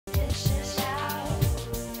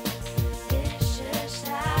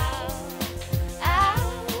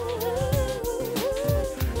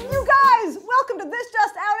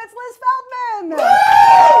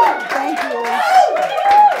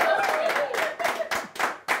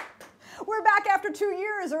another 2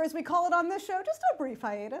 years, or as we call it on this show, just a brief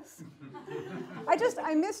hiatus.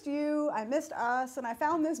 I missed you, I missed us, and I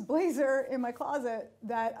found this blazer in my closet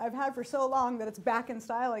that I've had for so long that it's back in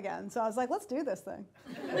style again. So I was like, let's do this thing.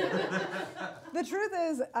 The truth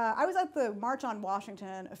is, I was at the March on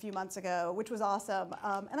Washington a few months ago, which was awesome,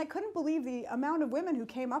 and I couldn't believe the amount of women who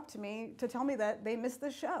came up to me to tell me that they missed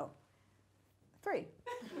this show. Three.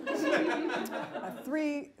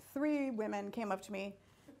 Three women came up to me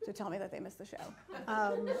to tell me that they missed the show.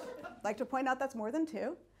 I'd like to point out that's more than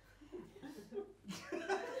 2.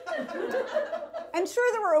 And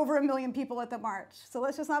sure, there were over 1 million people at the march, so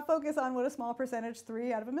let's just not focus on what a small percentage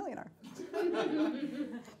 3 out of 1 million are.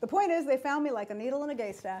 The point is, they found me like a needle in a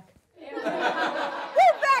haystack. We're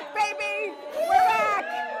back, baby! We're back!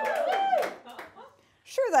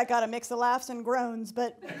 Sure, that got a mix of laughs and groans,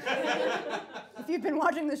 but if you've been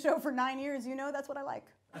watching the show for 9 years, you know that's what I like.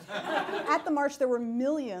 At the march, there were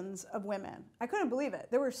millions of women. I couldn't believe it.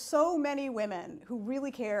 There were so many women who really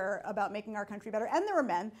care about making our country better. And there were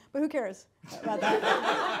men, but who cares about that?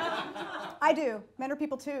 I do. Men are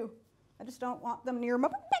people too. I just don't want them near my...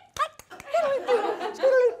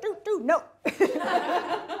 No.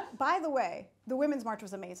 By the way, the Women's March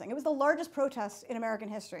was amazing. It was the largest protest in American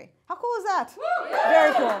history. How cool is that?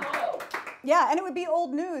 Very cool. Yeah, and it would be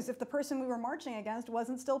old news if the person we were marching against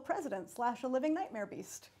wasn't still president / a living nightmare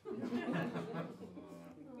beast.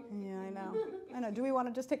 Yeah, I know. Do we want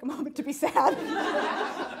to just take a moment to be sad?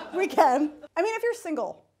 We can. I mean, if you're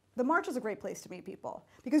single, the march is a great place to meet people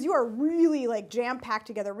because you are really like jam-packed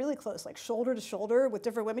together, really close, like shoulder to shoulder with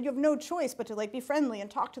different women. You have no choice but to like be friendly and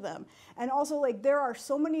talk to them. And also like there are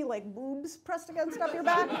so many like boobs pressed against up your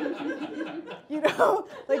back. You know,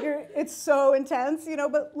 like it's so intense, you know,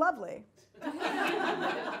 but lovely.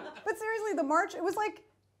 But seriously, the march, it was like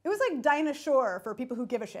Dinah Shore for people who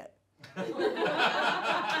give a shit.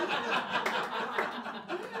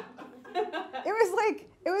 It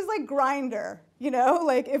was like Grindr, you know,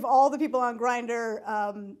 like if all the people on Grindr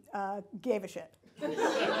gave a shit.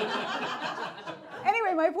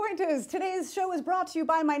 Anyway, my point is, today's show is brought to you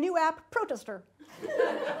by my new app, Protester.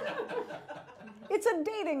 It's a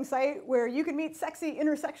dating site where you can meet sexy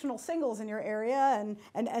intersectional singles in your area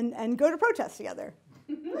and go to protests together.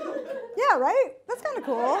 Yeah, right? That's kind of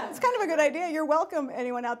cool. It's kind of a good idea. You're welcome,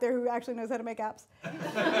 anyone out there who actually knows how to make apps.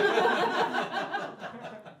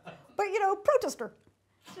 But, you know, Protester.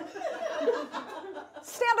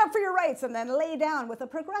 Stand up for your rights and then lay down with a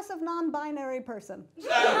progressive non-binary person.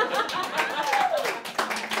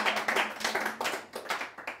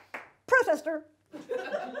 Protester.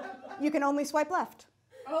 You can only swipe left.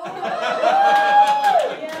 Oh.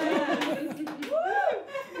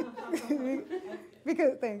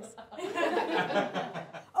 Because, thanks.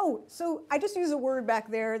 Oh, so I just used a word back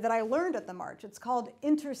there that I learned at the march. It's called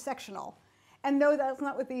intersectional. And no, that's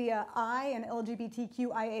not what the I in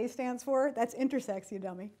LGBTQIA stands for. That's intersex, you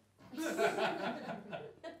dummy.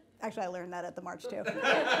 Actually, I learned that at the march, too. But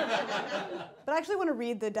I actually want to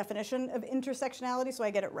read the definition of intersectionality so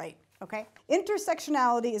I get it right, okay?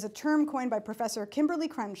 Intersectionality is a term coined by Professor Kimberly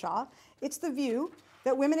Crenshaw. It's the view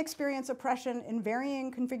that women experience oppression in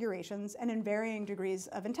varying configurations and in varying degrees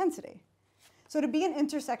of intensity. So to be an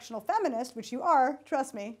intersectional feminist, which you are,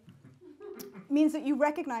 trust me, means that you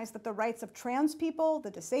recognize that the rights of trans people,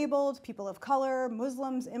 the disabled, people of color,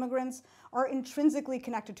 Muslims, immigrants, are intrinsically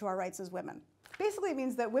connected to our rights as women. Basically, it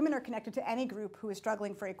means that women are connected to any group who is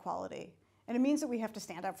struggling for equality. And it means that we have to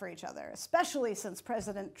stand up for each other, especially since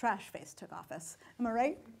President Trashface took office. Am I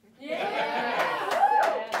right? Yeah!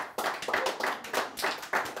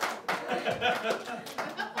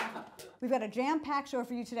 We've got a jam-packed show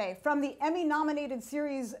for you today. From the Emmy-nominated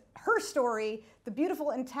series HerStory, the beautiful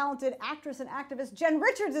and talented actress and activist Jen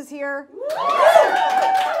Richards is here.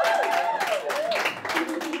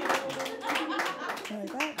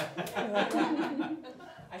 Like that?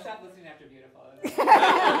 I stopped listening after Beautiful.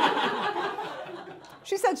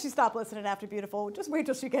 She said she stopped listening after Beautiful. Just wait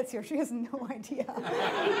till she gets here. She has no idea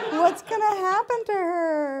what's going to happen to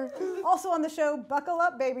her. Also on the show, buckle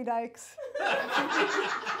up, baby dykes.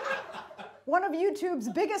 One of YouTube's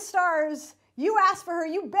biggest stars. You asked for her,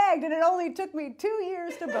 you begged, and it only took me 2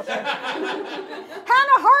 years to book her. Hannah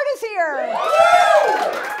Hart is here.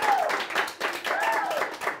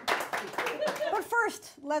 But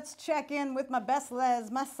first, let's check in with my best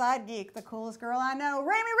Les, my side geek, the coolest girl I know,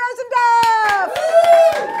 Rami Rosenduff!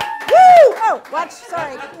 Woo! Oh, watch,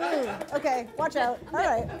 sorry. Okay, watch out. All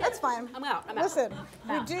right, that's fine. I'm out. Listen,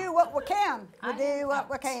 we do what we can. We do what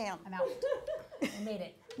we can. I'm out. I made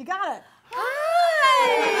it. You got it.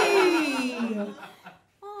 Hi!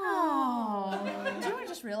 Oh. Do you know what I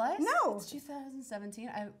just realized? No. It's 2017.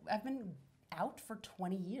 I've been out for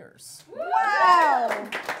 20 years. Wow.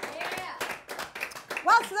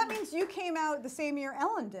 Wow, so that means you came out the same year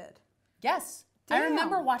Ellen did. Yes. Damn. I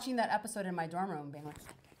remember watching that episode in my dorm room being like,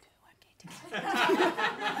 I'm gay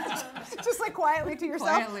too. Just like quietly to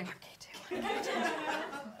yourself. Quietly.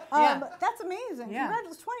 Yeah. That's amazing. Yeah.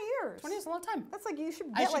 Congratulations, 20 years. 20 years is a long time. That's like, you should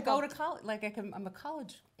I get should like go to college. Like I'm a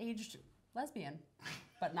college-aged lesbian,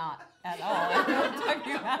 but not at all. I know what I'm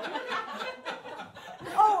talking about.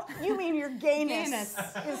 Oh, you mean your gayness, Gayness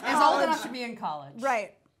is is old college. enough to be in college.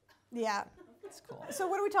 Right. Yeah. That's cool. So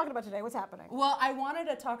what are we talking about today? What's happening? Well, I wanted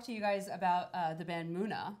to talk to you guys about the band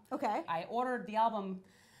Muna. Okay. I ordered the album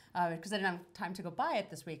because I didn't have time to go buy it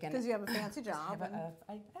this weekend. Because you have a fancy job.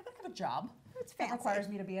 I have a job. It's That fancy. requires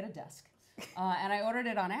me to be at a desk. And I ordered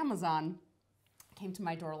it on Amazon. Came to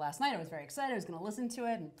my door last night. I was very excited. I was going to listen to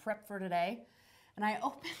it and prep for today. And I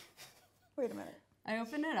opened. Wait a minute. I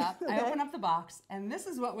opened it up. Okay. I opened up the box, and this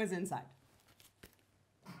is what was inside.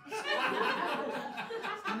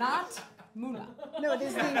 Not Muna. No, it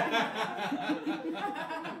is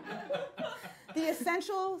the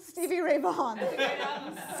essential Stevie Ray Vaughan.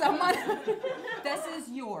 Someone, this is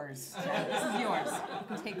yours. This is yours.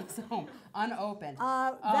 You can take this home unopened.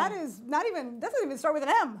 That is not even, doesn't even start with an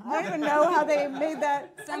M. I don't even know how they made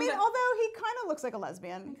that. I mean, although he kind of looks like a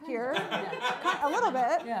lesbian here. A little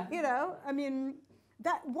bit. Yeah. You know, I mean,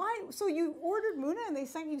 why? So you ordered Muna and they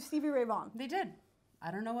sent you Stevie Ray Vaughan. They did. I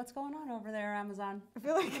don't know what's going on over there, Amazon. I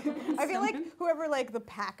feel like whoever like the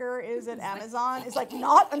packer is at Amazon is like,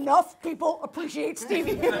 not enough people appreciate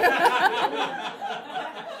Stevie.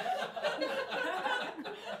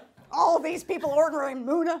 All these people ordering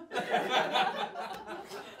Muna.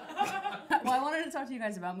 Well, I wanted to talk to you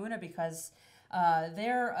guys about Muna because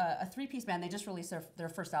they're a three-piece band. They just released their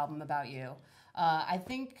first album, About You. I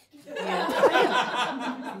think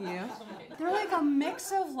they're like a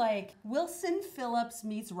mix of like Wilson Phillips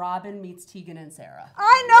meets Robin meets Tegan and Sarah.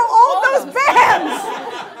 I know all those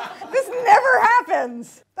bands. This never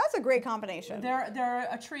happens. That's a great combination. They're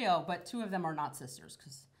a trio, but two of them are not sisters,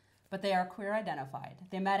 but they are queer identified.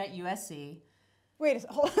 They met at USC. Wait,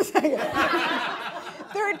 hold on a second.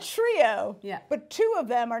 They're a trio, Yeah. but two of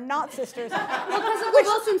them are not sisters. Well, because of the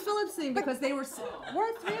Wilson Phillips thing, because weren't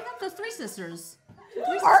three of them? There's three sisters.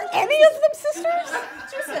 Are any of them sisters?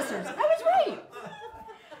 Two sisters. I was right.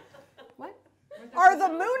 What? Are the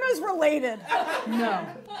Munas related? No.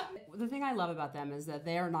 The thing I love about them is that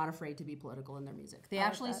they are not afraid to be political in their music. They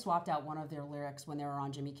actually swapped out one of their lyrics when they were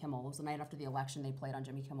on Jimmy Kimmel. It was the night after the election they played on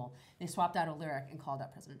Jimmy Kimmel. They swapped out a lyric and called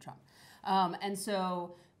out President Trump. And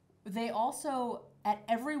so they also, at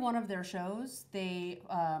every one of their shows, they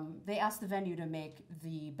asked the venue to make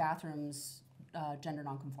the bathrooms gender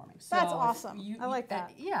nonconforming. So That's awesome. I like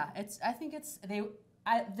that. Yeah,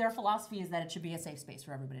 their philosophy is that it should be a safe space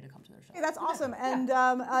for everybody to come to their show. Hey, that's awesome, and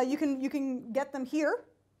you can get them here.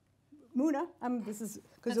 Muna. This is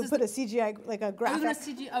because we'll put a CGI like a graphic.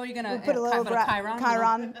 Are you gonna Put a little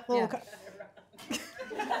Chiron? Little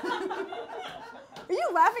Are you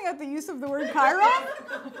laughing at the use of the word Chiron?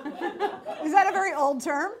 Is that a very old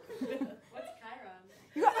term? What's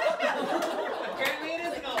Chiron? Apparently it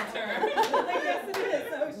is an old term. Yes, it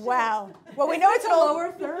is. Oh, Wow. Well, we know it's an old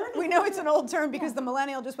lower third. We know it's an old term because the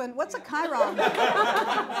millennial just went, "What's a Chiron?"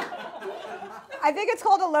 I think it's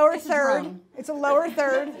called a lower third. It's a lower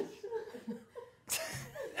third.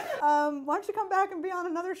 Why don't you come back and be on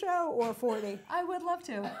another show or 40? I would love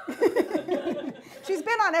to. She's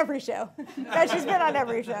been on every show. Yeah, she's been on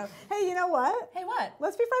every show. Hey, you know what? Hey, what?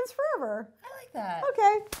 Let's be friends forever. I like that.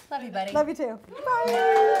 Okay. Love you, buddy. Love you too. Bye.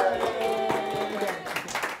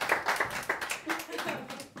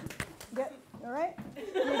 Good? All right? You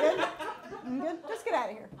good? You good? Just get out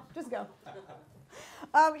of here. Just go.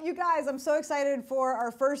 You guys, I'm so excited for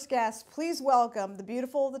our first guest. Please welcome the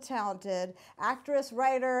beautiful, the talented actress,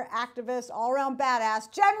 writer, activist, all-around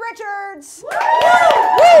badass, Jen Richards. Woo! Woo!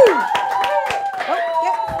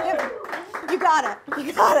 Oh, yep. You got it.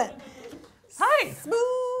 You got it. Hi.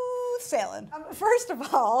 Smooth sailing. First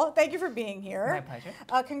of all, thank you for being here. My pleasure.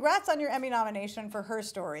 Congrats on your Emmy nomination for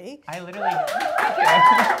HerStory. I literally, thank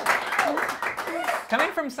you.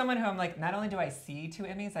 Coming from someone who I'm like, not only do I see 2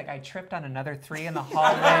 Emmys, like I tripped on another 3 in the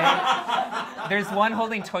hallway. There's one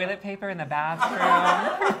holding toilet paper in the bathroom.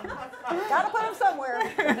 Gotta put them somewhere.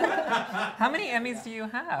 How many Emmys do you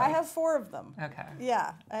have? I have 4 of them. Okay.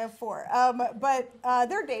 Yeah, I have 4. But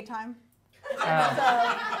they're daytime.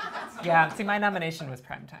 Yeah, see, my nomination was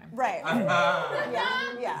primetime. Right.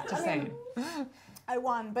 Yeah. Just I mean, saying. I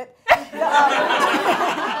won, but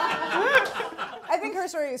I think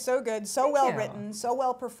HerStory is so good, so well written, so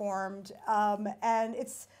well performed, and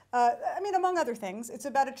it's I mean, among other things, it's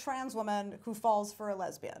about a trans woman who falls for a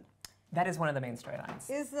lesbian. That is one of the main storylines.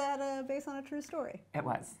 Is that based on a true story? It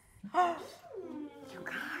was. You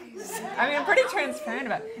guys. I mean, I'm pretty transparent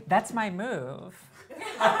about it. That's my move.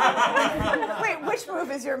 Wait, which move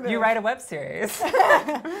is your move? You write a web series.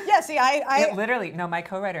 Yeah, see, It literally, no, my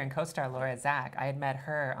co-writer and co-star, Laura Zach, I had met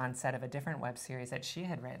her on set of a different web series that she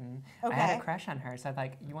had written. Okay. I had a crush on her, so I'd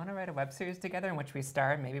like, you want to write a web series together in which we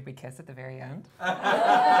star and maybe we kiss at the very end?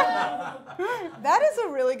 That is a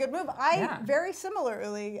really good move. Yeah. Very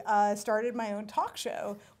similarly started my own talk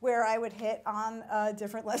show where I would hit on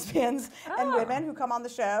different lesbians and women who come on the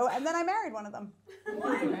show, and then I married one of them.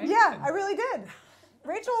 Right? Yeah, I really did.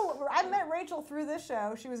 I met Rachel through this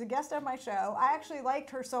show. She was a guest on my show. I actually liked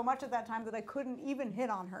her so much at that time that I couldn't even hit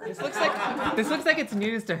on her. This looks like it's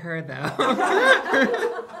news to her, though.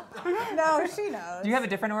 No, she knows. Do you have a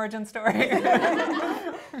different origin story?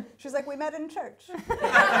 She's like, we met in church.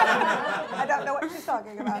 I don't know what she's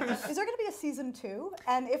talking about. Is there going to be a season 2?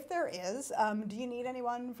 And if there is, do you need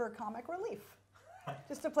anyone for comic relief?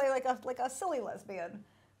 Just to play like a silly lesbian?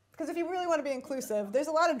 Because if you really want to be inclusive, there's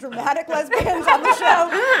a lot of dramatic lesbians on the show.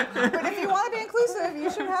 But if you want to be inclusive,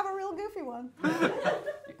 you should have a real goofy one.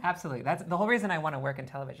 Absolutely. That's the whole reason I want to work in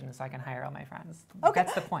television is so I can hire all my friends. Okay.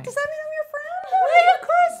 That's the point. Does that mean I'm your friend? Yeah, of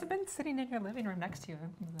course. I've been sitting in your living room next to you.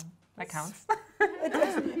 That counts.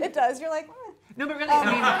 It does. You're like, No, but really,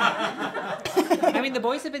 I mean, the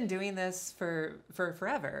boys have been doing this for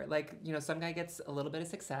forever. Like, you know, some guy gets a little bit of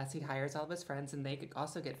success, he hires all of his friends, and they could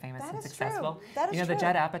also get famous That and is successful. true. That is you know, the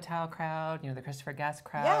true. Judd Apatow crowd, you know, the Christopher Guest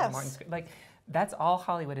crowd, Yes. the Morton, like, that's all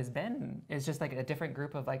Hollywood has been. Is just like a different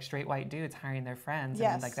group of like straight white dudes hiring their friends,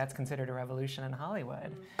 Yes. and like that's considered a revolution in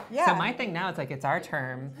Hollywood. Yeah. So my thing now, it's like it's our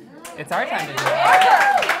term. It's our time to do it.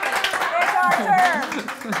 it's our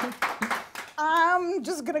turn. I'm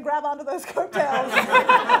just going to grab onto those coattails and be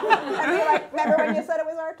like, remember when you said it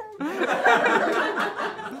was our turn?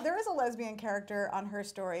 There is a lesbian character on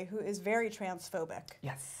HerStory who is very transphobic.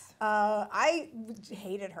 Yes. I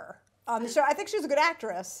hated her on the show. I think she's a good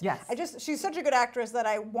actress. Yes. She's such a good actress that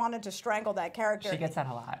I wanted to strangle that character. She gets that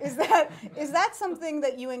a lot. Is that something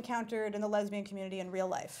that you encountered in the lesbian community in real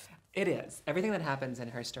life? It is. Everything that happens in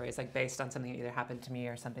her story is like based on something that either happened to me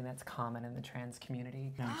or something that's common in the trans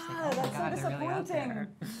community. You know, just like, oh my That's God, so they're really out disappointing. there.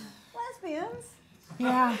 Lesbians?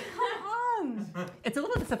 Yeah. Come on. It's a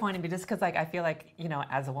little disappointing, but just because like I feel like, you know,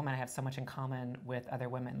 as a woman I have so much in common with other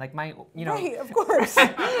women. Like my, you know. Right, of course. No,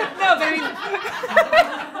 but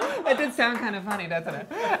I mean, it did sound kind of funny, doesn't it?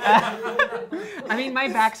 I mean, my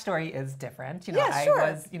backstory is different. You know, Yeah, sure.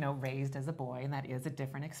 I was, you know, raised as a boy, and that is a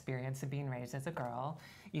different experience than being raised as a girl.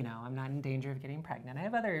 You know, I'm not in danger of getting pregnant. I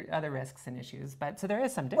have other risks and issues, but so there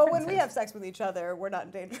is some differences. Well, when we have sex with each other, we're not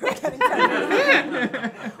in danger of getting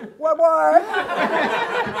pregnant. What more?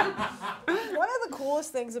 One of the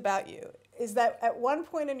coolest things about you is that at one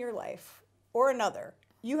point in your life or another,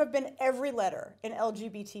 you have been every letter in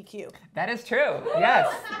LGBTQ. That is true. Yes,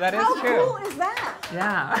 that is true. How cool is that?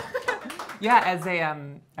 Yeah. Yeah, as a, I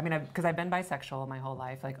mean, because I've been bisexual my whole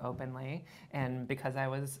life, like openly, and because I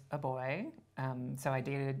was a boy, so I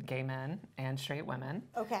dated gay men and straight women.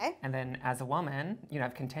 Okay. And then as a woman, you know,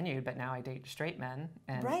 I've continued, but now I date straight men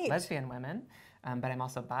and Right. lesbian women, but I'm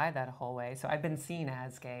also bi that whole way. So I've been seen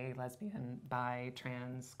as gay, lesbian, bi,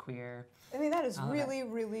 trans, queer. I mean, that is really,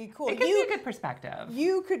 really cool. It gives you a good perspective.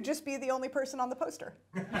 You could just be the only person on the poster.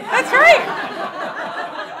 That's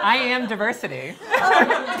right! I am diversity.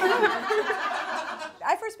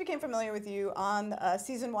 I first became familiar with you on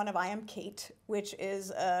season 1 of I Am Kate, which is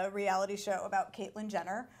a reality show about Caitlyn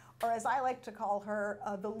Jenner, or as I like to call her,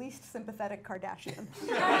 the least sympathetic Kardashian.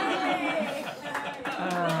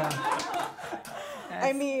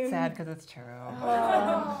 I mean, sad because it's true.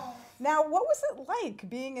 now, what was it like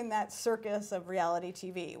being in that circus of reality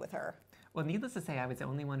TV with her? Well, needless to say, I was the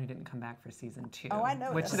only one who didn't come back for season 2. Oh, I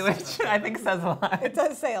noticed. Which I think says a lot. It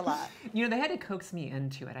does say a lot. You know, they had to coax me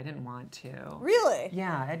into it. I didn't want to. Really?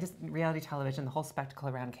 Yeah, reality television, the whole spectacle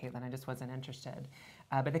around Caitlyn, I just wasn't interested.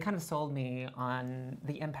 But they kind of sold me on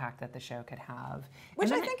the impact that the show could have. Which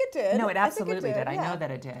And I then think it did. No, it I think it absolutely did. I yeah. know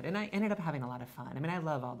that it did. And I ended up having a lot of fun. I mean, I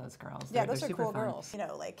love all those girls. Yeah, They're those are super cool fun. girls. You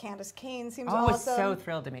know, like Candace Kane seems Oh, I was awesome. so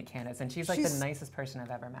thrilled to meet Candace. And she's like the nicest person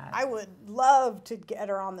I've ever met. I would love to get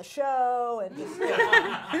her on the show and just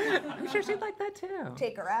I'm sure she'd like that too.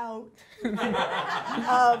 take her out.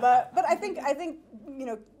 But I think you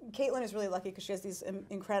know, Caitlyn is really lucky because she has these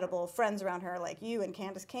incredible friends around her, like you and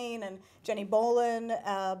Candace Kane and Jenny Bolin.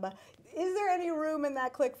 Is there any room in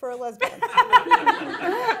that clique for a lesbian?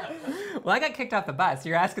 Well, I got kicked off the bus.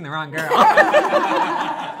 You're asking the wrong girl.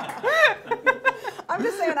 I'm I'm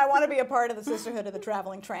just saying I want to be a part of the sisterhood of the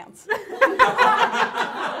traveling trans.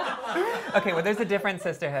 Okay, well, there's a different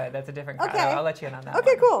sisterhood. That's a different crowd. Okay. I'll let you in on that.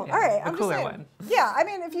 Okay, one. cool. Yeah, All right, the I'm cooler just saying. one. Yeah, I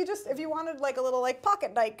mean, if you wanted like a little like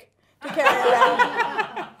pocket dyke to carry around.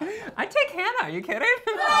 I'd take Hannah. Are you kidding?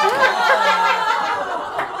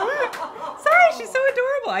 Sorry, she's so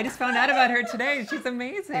adorable. I just found out about her today. She's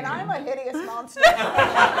amazing. And I'm a hideous monster.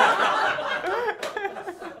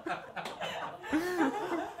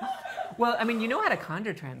 Well, I mean, you know how to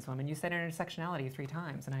conjure trans woman. You said intersectionality 3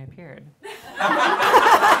 times, and I appeared.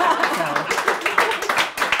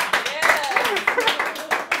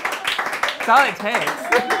 That's all it takes.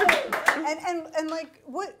 And like,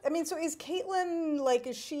 what, I mean, so is Caitlin, like,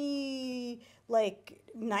 is she, like,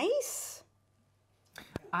 nice?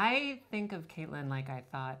 I think of Caitlin like I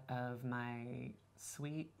thought of my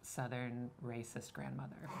sweet Southern racist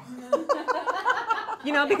grandmother.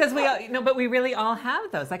 You know, because we all, you know, but we really all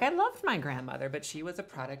have those. Like, I loved my grandmother, but she was a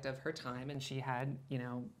product of her time, and she had, you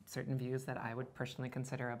know, certain views that I would personally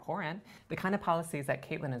consider abhorrent. The kind of policies that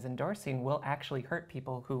Caitlin is endorsing will actually hurt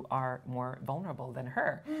people who are more vulnerable than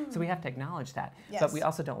her. So we have to acknowledge that. Yes. But we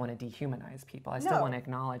also don't want to dehumanize people. I still No. want to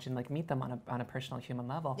acknowledge and like meet them on a personal human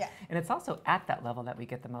level. Yeah. And it's also at that level that we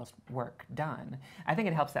get the most work done. I think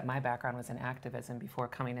it helps that my background was in activism before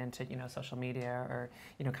coming into, you know, social media or,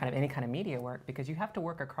 you know, kind of any kind of media work, because you have to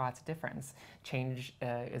work across difference. Change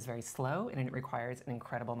is very slow, and it requires an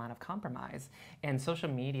incredible amount of compromise. And social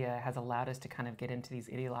media has allowed us to kind of get into these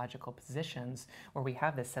ideological positions where we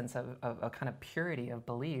have this sense of a kind of purity of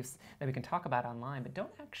beliefs that we can talk about online, but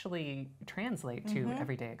don't actually translate to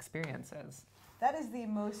everyday experiences. That is the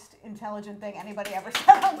most intelligent thing anybody ever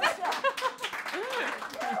said on the show.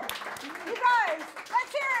 You guys,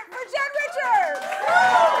 let's hear it for Jen Richards!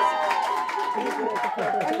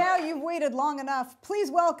 And now you've waited long enough. Please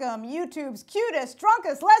welcome YouTube's cutest,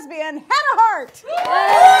 drunkest lesbian, Hannah Hart!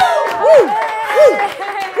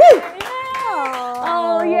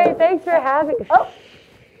 Oh, yay, thanks for having me. Oh,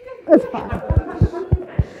 it's fine.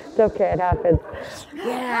 It's okay, it happens.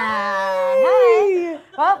 Yeah. Hi.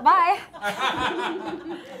 Well, bye.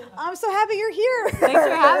 I'm so happy you're here. Thanks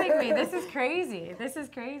for having me. This is crazy. This is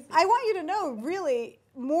crazy. I want you to know, really,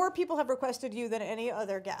 more people have requested you than any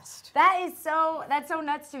other guest. That's so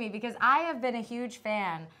nuts to me, because I have been a huge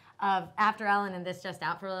fan of After Ellen and This Just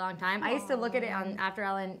Out for a long time. I used to look at it on After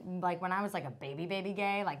Ellen like when I was like a baby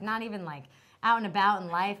gay, like not even like out and about in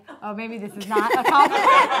life. Oh, maybe this is not a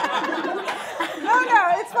compliment.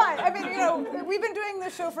 No, it's fine. I mean, you know, we've been doing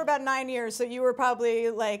this show for about 9 years, so you were probably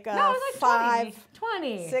like, No, I was like 5,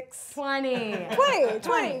 20. 6. 20.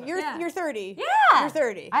 20. Yeah. You're 30. Yeah. You're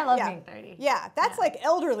 30. I love Yeah. being 30. Yeah, that's like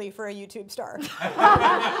elderly for a YouTube star.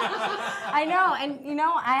 I know, and you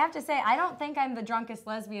know, I have to say, I don't think I'm the drunkest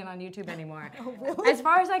lesbian on YouTube anymore. Oh, really? As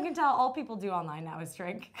far as I can tell, all people do online now is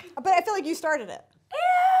drink. But I feel like you started it.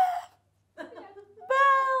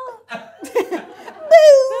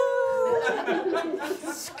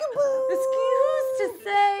 Excuse to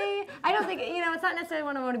say, I don't think, you know, it's not necessarily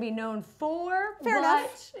what I want to be known for, Fair but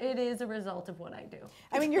enough. it is a result of what I do.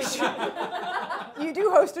 I mean, you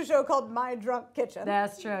do host a show called My Drunk Kitchen.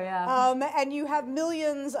 That's true, yeah. And you have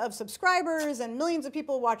millions of subscribers and millions of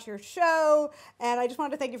people watch your show. And I just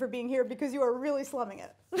wanted to thank you for being here because you are really slumming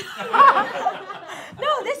it.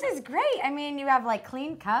 No, this is great. I mean, you have like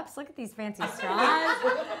clean cups. Look at these fancy straws.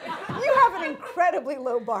 You have an incredibly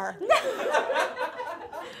low bar.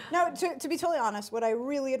 Now, to be totally honest, what I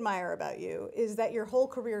really admire about you is that your whole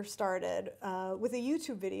career started with a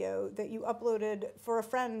YouTube video that you uploaded for a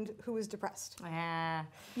friend who was depressed. Yeah.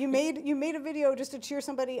 You made a video just to cheer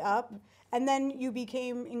somebody up, and then you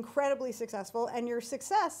became incredibly successful, and your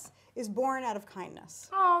success is born out of kindness.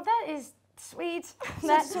 Oh, that is sweet.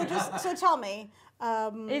 So tell me.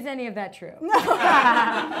 Is any of that true?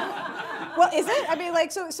 Well, is it? I mean,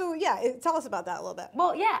 like, so yeah, tell us about that a little bit.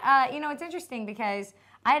 Well, yeah, you know, it's interesting because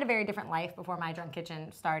I had a very different life before My Drunk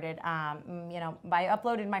Kitchen started. You know, I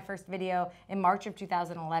uploaded my first video in March of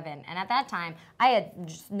 2011, and at that time, I had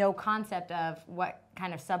just no concept of what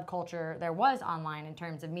kind of subculture there was online in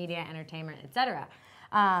terms of media, entertainment, etc.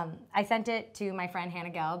 I sent it to my friend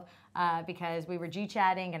Hannah Gelb because we were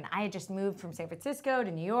G-chatting, and I had just moved from San Francisco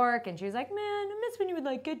to New York, and she was like, "Man, I miss when you would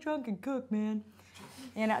like get drunk and cook, man."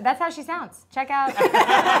 You know, that's how she sounds. Check out. That's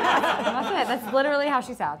it. That's literally how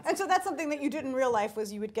she sounds. And so that's something that you did in real life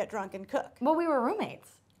was you would get drunk and cook. Well, we were roommates.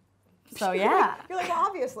 So yeah. You're like, well,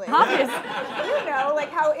 obviously. Obviously. You know, like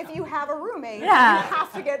how if you have a roommate, Yeah. you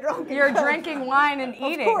have to get drunk and You're cook. drinking wine and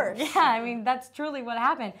eating. Of course. Yeah, I mean, that's truly what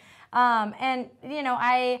happened. And you know,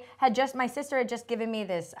 my sister had just given me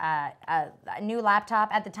this a new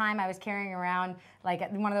laptop. At the time, I was carrying around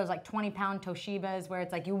like one of those like 20-pound Toshibas where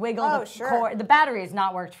it's like you wiggle the cord. The battery has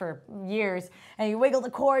not worked for years, and you wiggle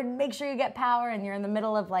the cord, make sure you get power, and you're in the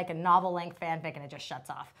middle of like a novel-length fanfic, and it just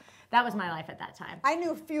shuts off. That was my life at that time. I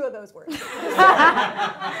knew a few of those words.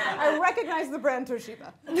 I recognize the brand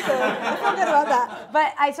Toshiba, so I feel good about that.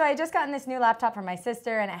 But so I had just gotten this new laptop from my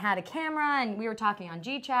sister, and it had a camera, and we were talking on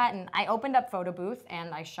GChat, and I opened up Photo Booth,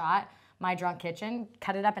 and I shot my drunk kitchen,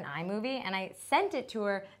 cut it up in iMovie, and I sent it to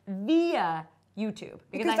her via YouTube.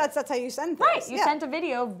 Because that's how you send things. Right, you sent a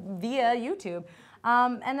video via YouTube.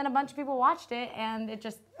 And then a bunch of people watched it, and it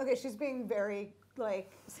just... Okay, she's being very, like,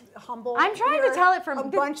 humble. I'm trying to tell it from a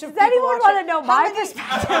bunch of people. Does anyone want to know my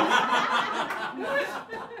perspective?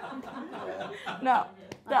 No.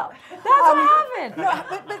 That's what happened. No,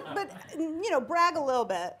 but you know, brag a little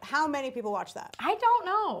bit. How many people watch that? I don't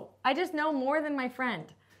know. I just know more than my friend.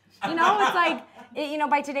 You know, it's like, you know,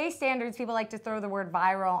 by today's standards, people like to throw the word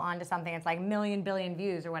viral onto something. It's like million, billion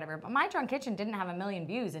views or whatever. But My Drunk Kitchen didn't have 1 million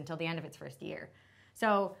views until the end of its first year.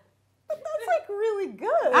 So... But that's like really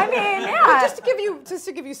good. I mean, yeah. But just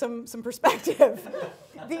to give you some perspective,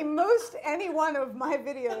 the most any one of my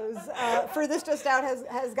videos for This Just Out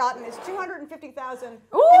has gotten is 250,000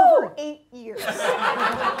 over 8 years.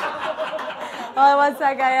 Oh, one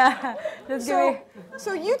second. Just give me.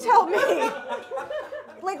 So you tell me.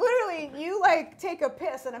 Like literally, you like take a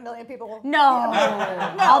piss and 1 million people will. No.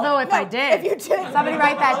 Although if I did, if you did, somebody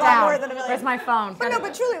write that down. More than 1 million. Where's my phone? But no,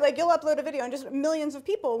 but truly, like you'll upload a video and just millions of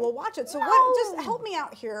people will watch it. So what? Just help me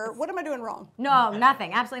out here. What am I doing wrong? No,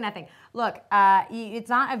 nothing. Absolutely nothing. Look, it's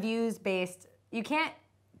not a views based. You can't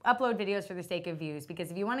upload videos for the sake of views, because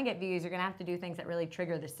if you want to get views, you're gonna have to do things that really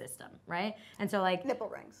trigger the system, right? And so like nipple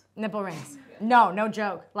rings. Nipple rings. No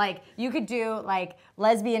joke. Like you could do like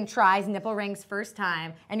lesbian tries nipple rings first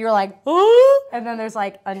time, and you're like, ooh, and then there's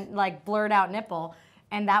like a like blurred out nipple,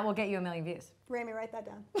 and that will get you 1 million views. Rami, write that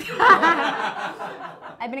down.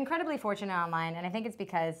 I've been incredibly fortunate online, and I think it's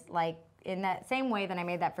because like in that same way that I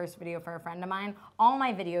made that first video for a friend of mine, all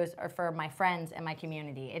my videos are for my friends and my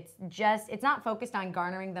community. It's not focused on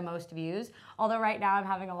garnering the most views, although right now I'm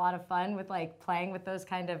having a lot of fun with like playing with those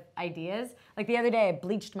kind of ideas. Like the other day I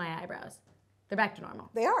bleached my eyebrows. They're back to normal.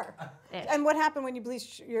 They are. Ish. And what happened when you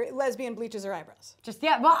bleach, your lesbian bleaches her eyebrows? Just,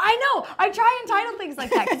 yeah, well, I know. I try and title things like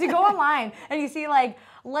that, because you go online and you see like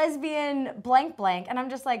lesbian blank blank, and I'm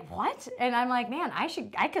just like, what? And I'm like, man, I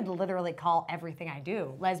could literally call everything I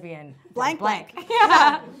do lesbian blank blank.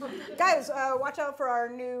 Yeah. Guys, watch out for our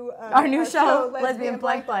new show, Lesbian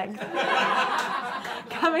Blank Blank.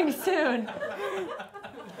 Coming soon.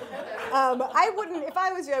 I wouldn't, if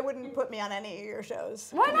I was you, I wouldn't put me on any of your shows.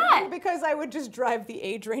 Why not? Because I would just drive the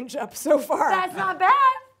age range up so far. That's not bad.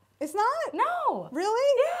 It's not? No.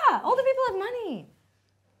 Really? Yeah. Older people have money.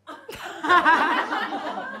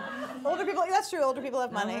 Older people, that's true, older people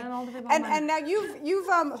have money. Older people have money. And now you've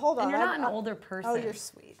hold on. And you're not an older person. Oh, you're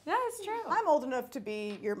sweet. Yeah, it's true. I'm old enough to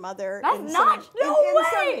be your mother. That's not, no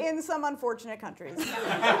way! In some unfortunate countries.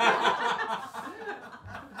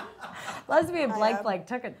 Lesbian blank blank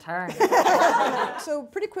took a turn. So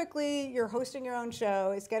pretty quickly, you're hosting your own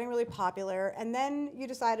show. It's getting really popular, and then you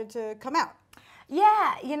decided to come out.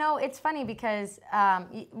 Yeah, you know, it's funny because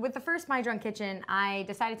with the first My Drunk Kitchen, I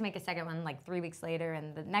decided to make a second one like 3 weeks later,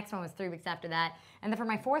 and the next one was 3 weeks after that. And then for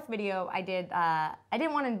my fourth video, I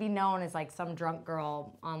didn't want to be known as like some drunk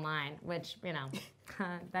girl online, which, you know,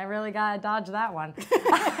 I really got to dodge that one. But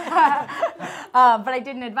I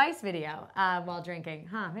did an advice video while drinking.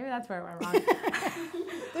 Maybe that's where it went wrong.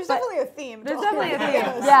 There's definitely a theme. There's definitely a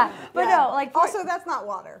theme, yeah. But no, like... Also, that's not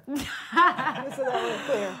water. So that we're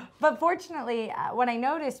clear. But fortunately, what I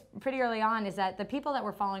noticed pretty early on is that the people that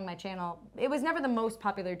were following my channel, it was never the most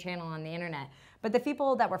popular channel on the internet, but the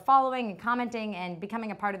people that were following and commenting and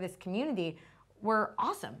becoming a part of this community were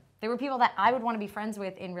awesome. They were people that I would want to be friends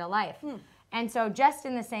with in real life. And so just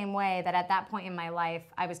in the same way that at that point in my life,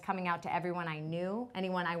 I was coming out to everyone I knew,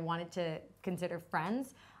 anyone I wanted to consider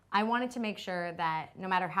friends, I wanted to make sure that no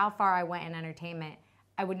matter how far I went in entertainment,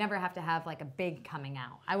 I would never have to have like a big coming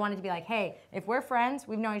out. I wanted to be like, hey, if we're friends,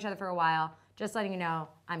 we've known each other for a while, just letting you know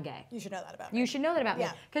I'm gay. You should know that about me. You should know that about me.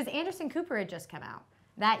 Because Anderson Cooper had just come out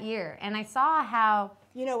that year, and I saw how...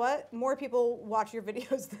 You know what? More people watch your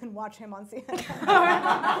videos than watch him on CNN.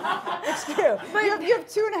 It's true. But you have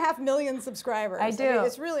 2.5 million subscribers. I do. I mean,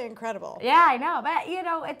 it's really incredible. Yeah, I know. But, you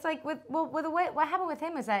know, it's like what happened with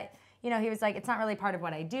him is that, you know, he was like, it's not really part of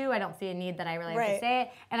what I do. I don't see a need that I really have to say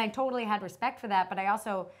it. And I totally had respect for that. But I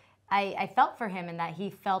also, I felt for him in that he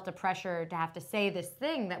felt a pressure to have to say this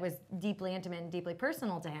thing that was deeply intimate and deeply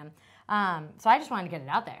personal to him. So I just wanted to get it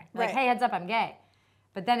out there. Like, hey, heads up, I'm gay.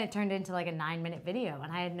 But then it turned into like a 9-minute video,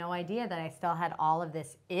 and I had no idea that I still had all of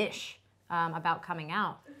this ish about coming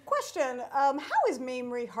out. Question, how is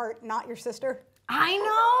Mamrie Hart not your sister? I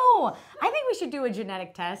know! I think we should do a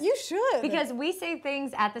genetic test. You should. Because we say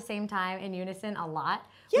things at the same time in unison a lot.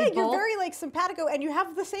 Yeah, you're very like simpatico, and you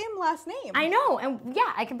have the same last name. I know, and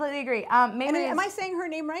yeah, I completely agree. And am I saying her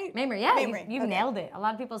name right? Mamrie, yeah, Mamrie. you've nailed it. A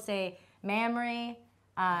lot of people say Mamrie,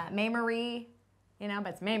 Mamrie, you know,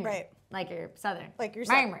 but it's Mamrie. Right. Like you're Southern. Like you're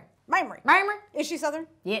Southern. Mamrie. Mamrie. Is she Southern?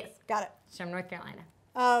 Yes. Got it. She's from North Carolina.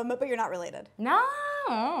 But you're not related. No.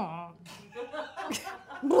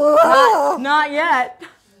 not yet.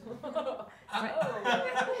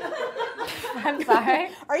 I'm sorry.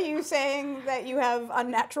 Are you saying that you have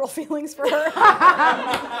unnatural feelings for her?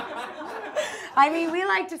 I mean, we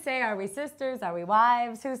like to say, are we sisters? Are we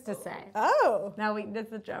wives? Who's to say? Oh. No,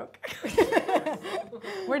 that's a joke.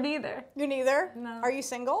 We're neither. You're neither? No. Are you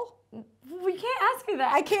single? We can't ask me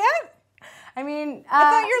that. I can't? I mean,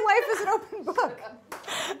 I thought your life is an open book.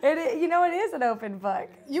 You know, it is an open book.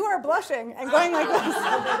 You are blushing and going like this.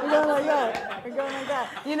 You're going like that. You're going like that.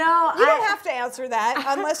 You know, you don't have to answer that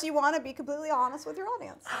unless you want to be completely honest with your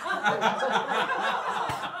audience.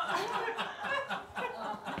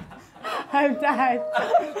 I'm done.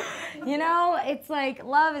 You know, it's like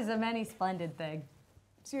love is a many splendid thing.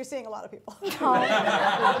 So you're seeing a lot of people.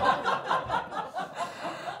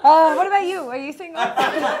 What about you? Are you single?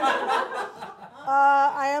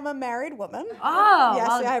 I am a married woman. Oh, yes,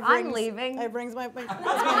 well, I'm leaving. I brings my What? wife.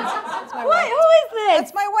 Who is this?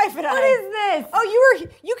 That's my wife and I. What is this? Oh,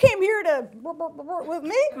 you came here to with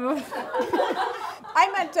me? I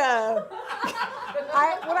meant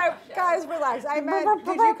guys, relax. I meant,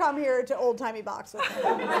 did you come here to old timey box with me?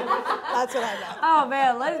 That's what I meant. Oh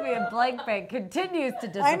man, lesbian blank bank continues to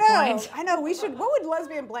disappoint. I know. We should. What would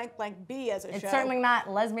lesbian blank blank be as a show? It's certainly not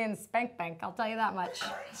lesbian spank bank. I'll tell you that much.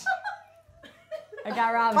 I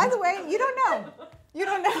got robbed. By the way, you don't know. You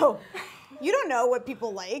don't know. You don't know what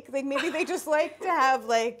people like. Like maybe they just like to have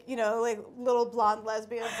like, you know, like little blonde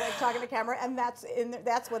lesbians like talking to camera, and that's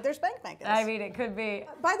what their spank bank is. I mean, it could be.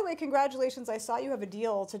 By the way, congratulations! I saw you have a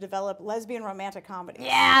deal to develop lesbian romantic comedy.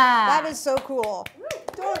 Yeah. That is so cool.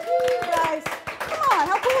 Guys, come on!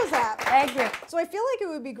 How cool is that? Thank you. So I feel like it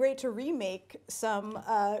would be great to remake some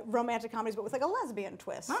romantic comedies, but with like a lesbian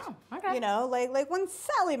twist. Oh, okay. You know, like when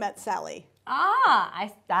Sally met Sally. Ah,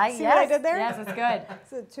 See what I did there? Yes, it's good.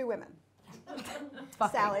 So 2 women.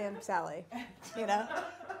 Fucking. Sally and Sally, you know?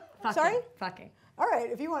 Fucking. Sorry? Fucking. All right,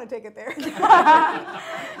 if you want to take it there.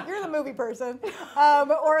 You're the movie person.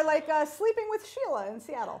 Or like Sleeping with Sheila in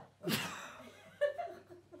Seattle.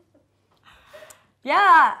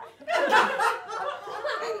 Yeah.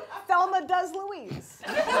 Thelma Does Louise.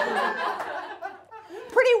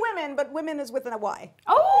 Pretty Women, but women is with a Y.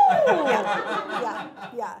 Oh.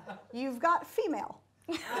 Yeah. You've got female.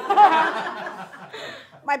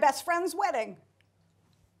 My Best Friend's Wedding.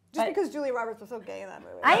 Just because Julia Roberts was so gay in that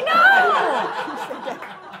movie. I know.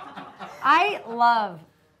 I love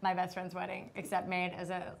My Best Friend's Wedding, except made as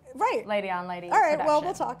a lady on lady. All right, well,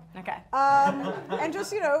 production. we'll talk. Okay. And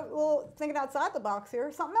just, you know, a little thinking outside the box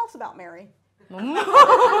here, something else about Mary.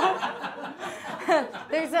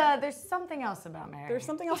 There's something else about Mary. There's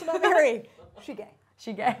something else about Mary. She gay.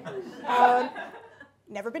 She gay.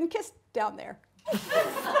 Never been kissed down there.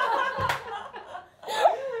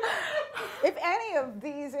 If any of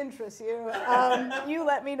these interest you, you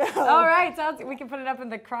let me know. All right, we can put it up in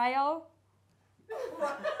the cryo.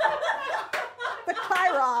 The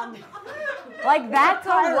Chiron. Like that's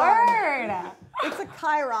a word. It's a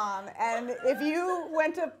Chiron, and if you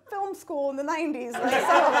went to film school in the 90s, like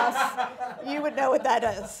some of us, you would know what that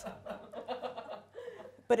is.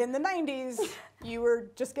 But in the 90s, you were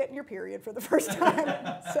just getting your period for the first time,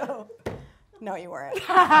 so no, you weren't.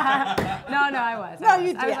 No, I was. No, I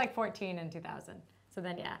was like 14 in 2000. So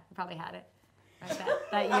then, yeah, I probably had it. Right,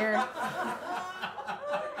 that year.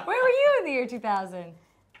 Where were you in the year 2000?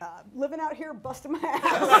 Living out here, busting my ass.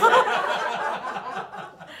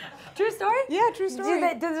 True story? Yeah, true story.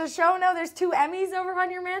 Does the show know there's 2 Emmys over on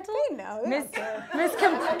your mantle? They know. Miss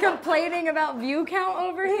complaining about view count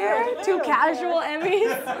over here? 2 casual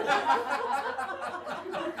Emmys?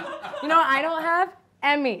 You know what I don't have?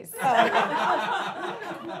 Emmys.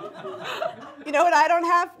 You know what I don't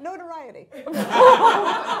have? Notoriety.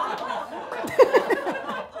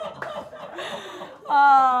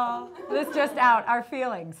 Oh, this just out our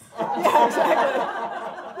feelings. Yeah, exactly.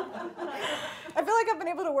 I feel like I've been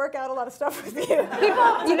able to work out a lot of stuff with you.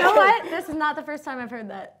 People, you know what? This is not the first time I've heard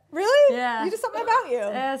that. Really? Yeah. You just something about you.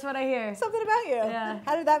 That's what I hear. Something about you. Yeah.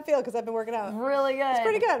 How did that feel? Because I've been working out. Really good. It's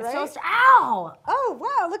pretty good, right? Ow! Oh,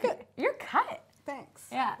 wow, look at, You're cut. thanks.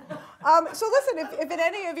 Yeah. So listen, if in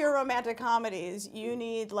any of your romantic comedies you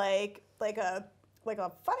need like a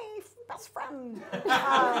funny best friend,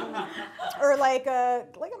 or like an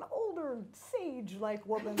older sage-like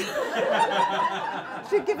woman to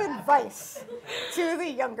give advice to the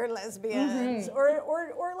younger lesbians, or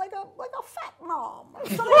like a fat mom, or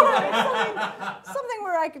something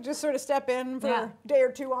where I could just sort of step in for a day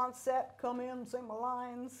or two on set, come in, say my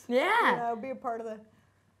lines, Yeah. be a part of the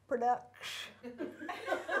production.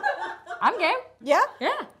 I'm game. Yeah?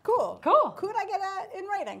 Yeah. Cool. Cool. Could I get that in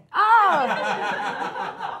writing? Oh.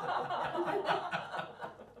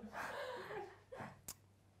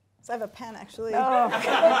 So I have a pen, actually. You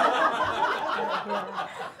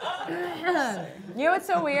know what's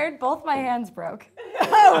so weird? Both my hands broke.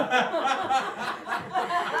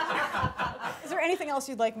 Is there anything else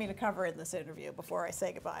you'd like me to cover in this interview before I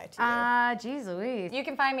say goodbye to you? Geez Louise. You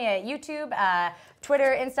can find me at YouTube,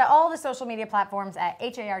 Twitter, Insta, all the social media platforms at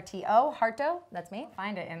HARTO, Harto. That's me.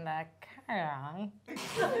 Find it in the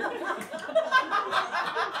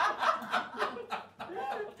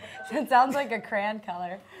It sounds like a crayon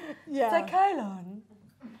color. Yeah. It's like Kylon.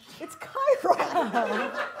 It's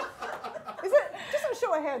Chiron. Is it, just a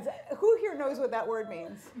show of hands, who here knows what that word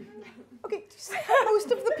means? Okay, do you see how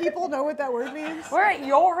most of the people know what that word means? We're at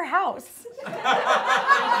your house.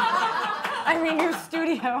 I mean, your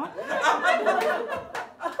studio.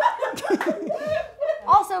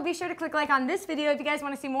 Also, be sure to click like on this video if you guys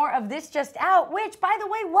want to see more of This Just Out, which, by the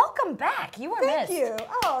way, welcome back. You were missed. Thank you.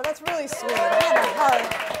 Oh, that's really sweet. Hannah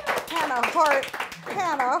Hart. Hannah Hart.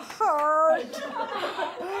 Hannah Hart.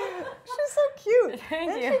 She's so cute. Thank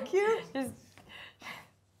Isn't you. she cute? Just,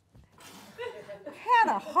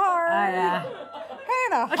 Hannah Hart. yeah.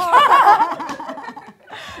 Hannah Hart.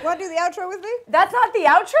 You want to do the outro with me? That's not the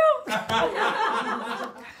outro?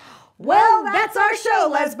 Well, that's our show,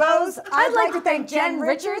 Lesbos. I'd like to thank Jen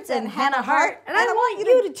Richards and Hannah Hart, and I want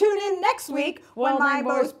you to tune in next week when my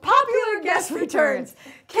most popular guest returns.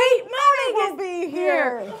 Kate Moaning will be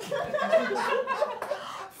here.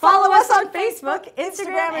 Follow us on Facebook,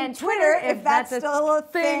 Instagram, and Twitter if that's still a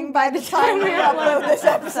thing by the time we upload this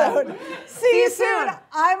episode. See you soon.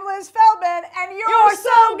 I'm Liz Feldman, and you're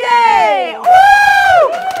so gay. Woo!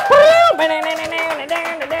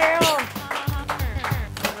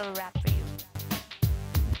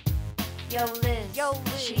 Yo Liz,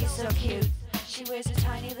 she's so cute. She wears a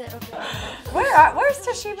tiny little. Where's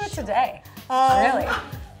Toshiba today? Really? I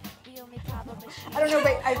don't know,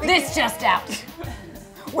 but I think This Just Out.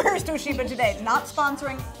 where's Toshiba today? Not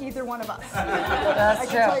sponsoring either one of us. I That's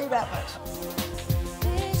can tell you that much.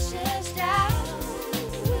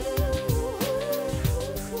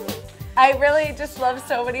 I really just love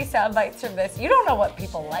so many sound bites from this. You don't know what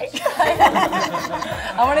people like.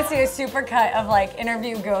 I want to see a super cut of like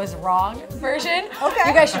interview goes wrong version. Okay.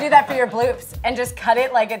 You guys should do that for your bloops and just cut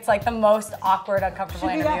it like it's like the most awkward, uncomfortable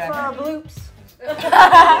Should do interview that for ever. our bloops. Okay.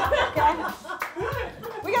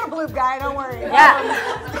 We got a bloop guy, don't worry.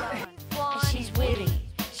 Yeah. She's witty.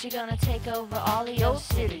 She gonna take over all of your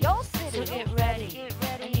city. So get ready.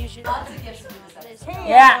 And you should. Hey,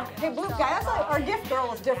 Yeah. Hey, bloop guy, that's like, our gift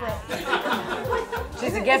girl is different.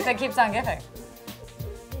 She's a gift that keeps on giving.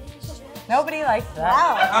 Nobody likes that.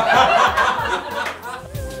 Wow.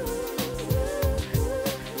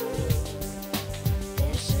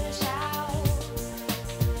 It's just out.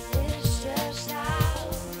 It's just out.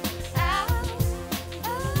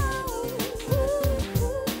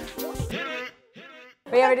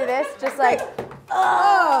 We ever do this? Just like,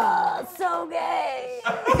 oh, so gay.